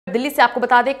दिल्ली से आपको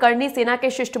बता दें, करणी सेना के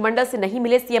शिष्टमंडल से नहीं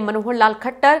मिले सीएम मनोहर लाल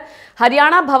खट्टर।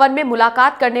 हरियाणा भवन में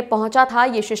मुलाकात करने पहुंचा था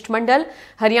ये शिष्टमंडल।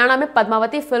 हरियाणा में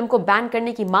पद्मावती फिल्म को बैन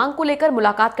करने की मांग को लेकर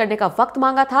मुलाकात करने का वक्त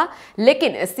मांगा था,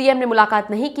 लेकिन सीएम ने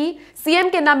मुलाकात नहीं की। सीएम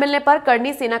के न मिलने पर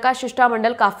करणी सेना का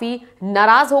शिष्टमंडल काफी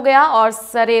नाराज हो गया और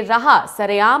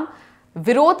सरेआम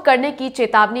विरोध करने की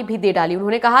चेतावनी भी दे डाली।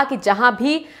 उन्होंने कहा कि जहां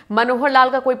भी मनोहर लाल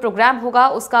का कोई प्रोग्राम होगा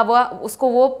उसको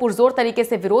वो पुरजोर तरीके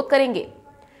से विरोध करेंगे।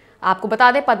 आपको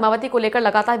बता दें, पद्मावती को लेकर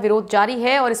लगातार विरोध जारी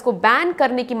है और इसको बैन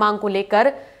करने की मांग को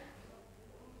लेकर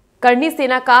करणी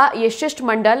सेना का यह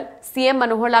शिष्टमंडल सीएम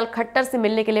मनोहर लाल खट्टर से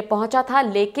मिलने के लिए पहुंचा था,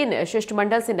 लेकिन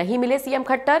शिष्टमंडल से नहीं मिले सीएम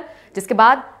खट्टर, जिसके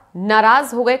बाद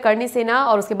नाराज हो गए करणी सेना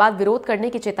और उसके बाद विरोध करने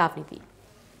की चेतावनी दी।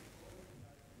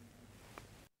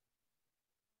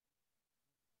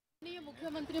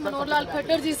 मुख्यमंत्री मनोहर लाल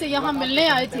खट्टर जी से यहाँ मिलने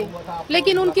आए थे,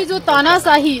 लेकिन उनकी जो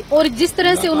तानाशाही और जिस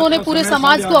तरह से उन्होंने पूरे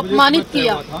समाज को अपमानित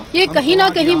किया, ये कहीं ना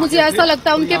कहीं मुझे ऐसा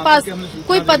लगता है उनके पास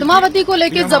कोई पद्मावती को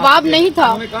लेकर जवाब नहीं था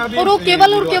और वो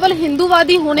केवल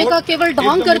हिंदूवादी होने का केवल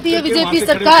ढोंग करती है बीजेपी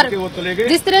सरकार।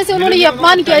 जिस तरह से उन्होंने ये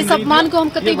अपमान किया, इस अपमान को हम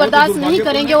कतई बर्दाश्त नहीं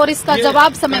करेंगे और इसका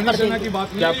जवाब समय पर देंगे।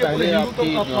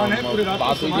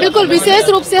 बिल्कुल, विशेष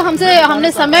रूप से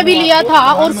हमने समय भी लिया था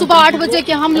और सुबह 8 बजे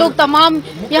के हम लोग तमाम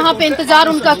यहाँ पे इंतजार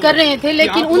उनका कर रहे थे,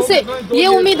 लेकिन उनसे ये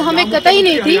उम्मीद हमें कतई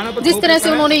नहीं थी जिस तरह से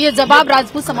उन्होंने ये जवाब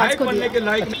राजपूत समाज को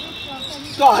दिया।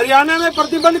 तो हरियाणा में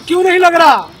प्रतिबंध क्यों नहीं लग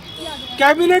रहा?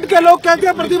 कैबिनेट के लोग कहते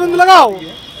हैं प्रतिबंध लगाओ।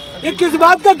 ये किस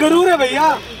बात का गरूर है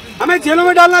भैया? हमें जेलों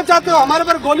में डालना चाहते हो, हमारे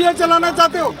पर गोलियां चलाना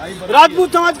चाहते हो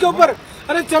राजपूत समाज के ऊपर?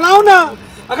 अरे चलाओ ना।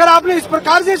 अगर आपने इस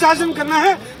प्रकार से शासन करना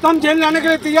है तो हम जेल जाने के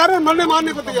लिए तैयार है, मरने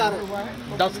मारने को तैयार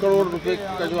है। 10 करोड़ रुपए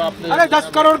का जो आपने, अरे 10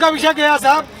 करोड़ का विषय गया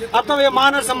साहब, अब तो ये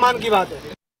मान और सम्मान की बात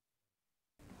है।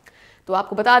 तो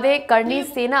आपको बता दें, करणी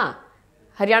सेना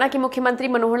हरियाणा के मुख्यमंत्री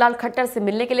मनोहर लाल खट्टर से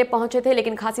मिलने के लिए पहुंचे थे,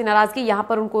 लेकिन खासी नाराजगी यहां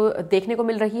पर उनको देखने को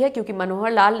मिल रही है क्योंकि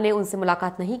मनोहर लाल ने उनसे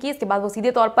मुलाकात नहीं की। इसके बाद वो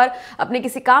सीधे तौर पर अपने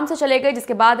किसी काम से चले गए,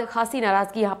 जिसके बाद खासी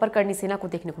नाराजगी यहां पर करणी सेना को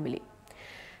देखने को मिली।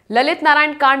 ललित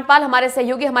नारायण कांडपाल हमारे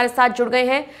सहयोगी हमारे साथ जुड़ गए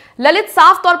हैं। ललित,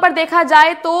 साफ तौर पर देखा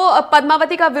जाए तो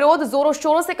पद्मावती का विरोध जोरों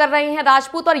शोरों से कर रहे हैं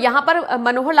राजपूत और यहां पर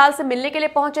मनोहर लाल से मिलने के लिए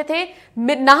पहुंचे थे।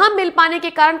 ना मिल पाने के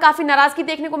कारण काफी नाराजगी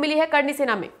देखने को मिली है करणी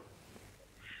सेना में।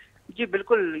 जी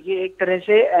बिल्कुल, ये एक तरह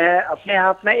से अपने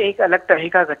आप में एक अलग तरह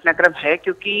का घटनाक्रम है,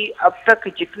 क्योंकि अब तक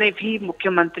जितने भी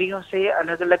मुख्यमंत्रियों से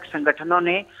अलग अलग संगठनों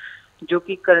ने, जो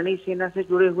कि करणी सेना से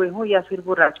जुड़े हुए हों या फिर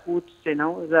वो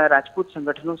राजपूत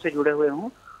संगठनों से जुड़े हुए हों,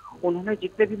 उन्होंने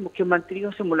जितने भी मुख्यमंत्रियों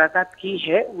से मुलाकात की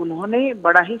है, उन्होंने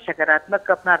बड़ा ही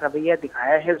सकारात्मक अपना रवैया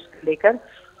दिखाया है उसको लेकर।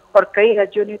 और कई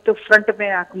राज्यों ने तो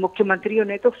मुख्यमंत्रियों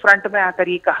ने तो फ्रंट में आकर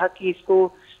ये कहा कि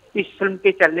इस फिल्म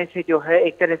के चलने से जो है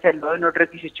एक तरह से लॉ एंड ऑर्डर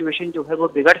की सिचुएशन जो है वो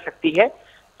बिगड़ सकती है,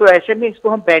 तो ऐसे में इसको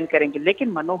हम बैन करेंगे।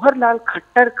 लेकिन मनोहर लाल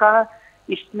खट्टर का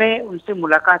इसमें उनसे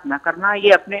मुलाकात न करना,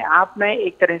 ये अपने आप में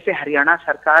एक तरह से हरियाणा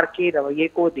सरकार के रवैये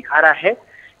को दिखा रहा है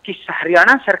कि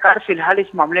हरियाणा सरकार फिलहाल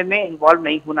इस मामले में इन्वॉल्व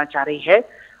नहीं होना चाह रही है।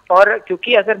 और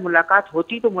क्योंकि अगर मुलाकात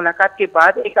होती तो मुलाकात के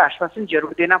बाद एक आश्वासन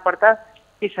जरूर देना पड़ता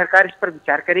कि सरकार इस पर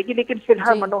विचार करेगी, लेकिन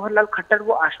फिलहाल मनोहर लाल खट्टर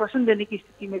वो आश्वासन देने की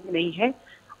स्थिति में भी नहीं है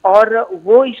और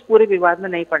वो इस पूरे विवाद में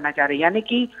नहीं पड़ना चाह रहे। यानी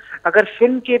कि अगर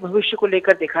फिल्म के भविष्य को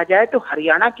लेकर देखा जाए तो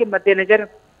हरियाणा के मद्देनजर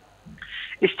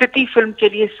स्थिति फिल्म के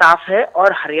लिए साफ है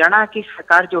और हरियाणा की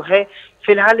सरकार जो है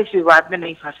फिलहाल इस विवाद में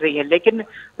नहीं फंस रही है। लेकिन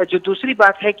जो दूसरी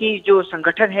बात है कि जो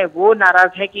संगठन है वो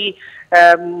नाराज है कि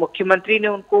मुख्यमंत्री ने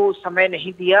उनको समय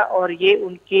नहीं दिया और ये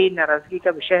उनकी नाराजगी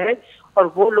का विषय है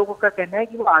और वो लोगों का कहना है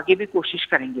कि वो आगे भी कोशिश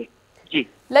करेंगे। जी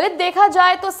ललित, देखा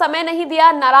जाए तो समय नहीं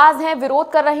दिया, नाराज हैं,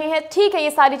 विरोध कर रहे हैं, ठीक है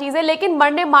ये सारी चीजें, लेकिन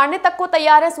मरने मारने तक को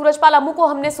तैयार है। सूरजपाल अमू को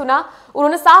हमने सुना,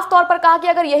 उन्होंने साफ तौर पर कहा कि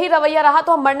अगर यही रवैया रहा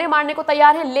तो हम मरने मारने को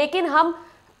तैयार हैं, लेकिन हम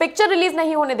पिक्चर रिलीज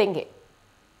नहीं होने देंगे।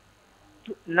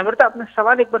 नम्रता, अपना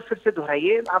सवाल एक बार फिर से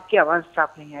दोहराइए, आपकी आवाज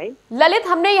साफ नहीं आई। ललित,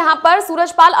 हमने यहाँ पर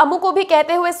सूरजपाल अमू को भी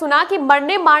कहते हुए सुना कि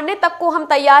मरने मारने तक को हम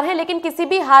तैयार हैं, लेकिन किसी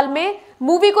भी हाल में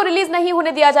मूवी को रिलीज नहीं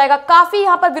होने दिया जाएगा। काफी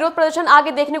यहाँ पर विरोध प्रदर्शन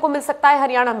आगे देखने को मिल सकता है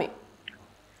हरियाणा में।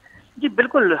 जी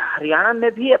बिल्कुल, हरियाणा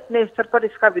में भी अपने स्तर पर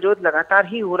इसका विरोध लगातार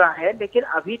ही हो रहा है, लेकिन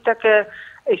अभी तक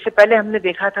इससे पहले हमने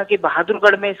देखा था कि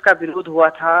बहादुरगढ़ में इसका विरोध हुआ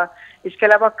था। इसके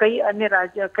अलावा कई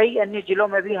अन्य जिलों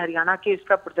में भी हरियाणा के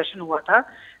इसका प्रदर्शन हुआ था।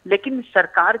 लेकिन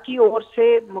सरकार की ओर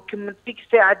से मुख्यमंत्री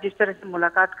से आज जिस तरह से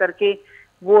मुलाकात करके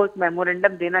वो एक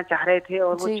मेमोरेंडम देना चाह रहे थे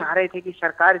और वो चाह रहे थे कि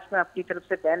सरकार इसमें अपनी तरफ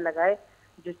से बैन लगाए,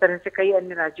 जिस तरह से कई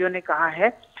अन्य राज्यों ने कहा है,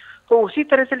 तो उसी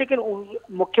तरह से लेकिन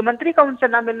मुख्यमंत्री का उनसे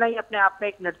ना मिलना ही अपने आप में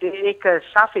एक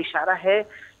साफ इशारा है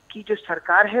कि जो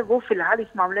सरकार है वो फिलहाल इस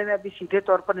मामले में अभी सीधे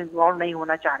तौर पर इन्वॉल्व नहीं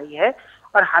होना चाह रही है।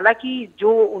 और हालांकि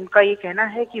जो उनका ये कहना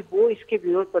है कि वो इसके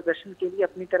विरोध प्रदर्शन के लिए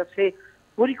अपनी तरफ से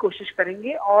पूरी कोशिश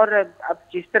करेंगे। और अब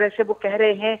जिस तरह से वो कह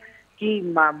रहे हैं कि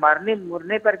मारने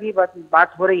मुरने पर भी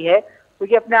बात हो रही है, तो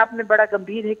ये अपने आप में बड़ा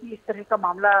गंभीर है कि इस तरह का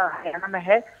मामला हरियाणा में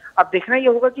है। अब देखना ये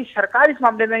होगा कि सरकार इस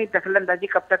मामले में दखलंदाजी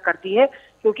कब तक करती है,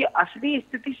 क्योंकि असली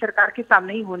स्थिति सरकार के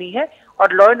सामने ही होनी है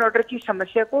और लॉ एंड ऑर्डर की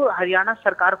समस्या को हरियाणा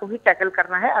सरकार को ही टैकल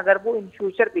करना है अगर वो इन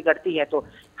फ्यूचर बिगड़ती है तो।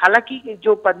 हालांकि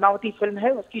जो पद्मावती फिल्म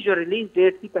है उसकी जो रिलीज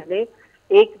डेट थी पहले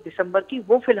 1 दिसंबर की,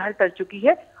 वो फिलहाल टल चुकी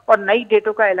है और नई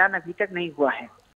डेटों का ऐलान अभी तक नहीं हुआ है।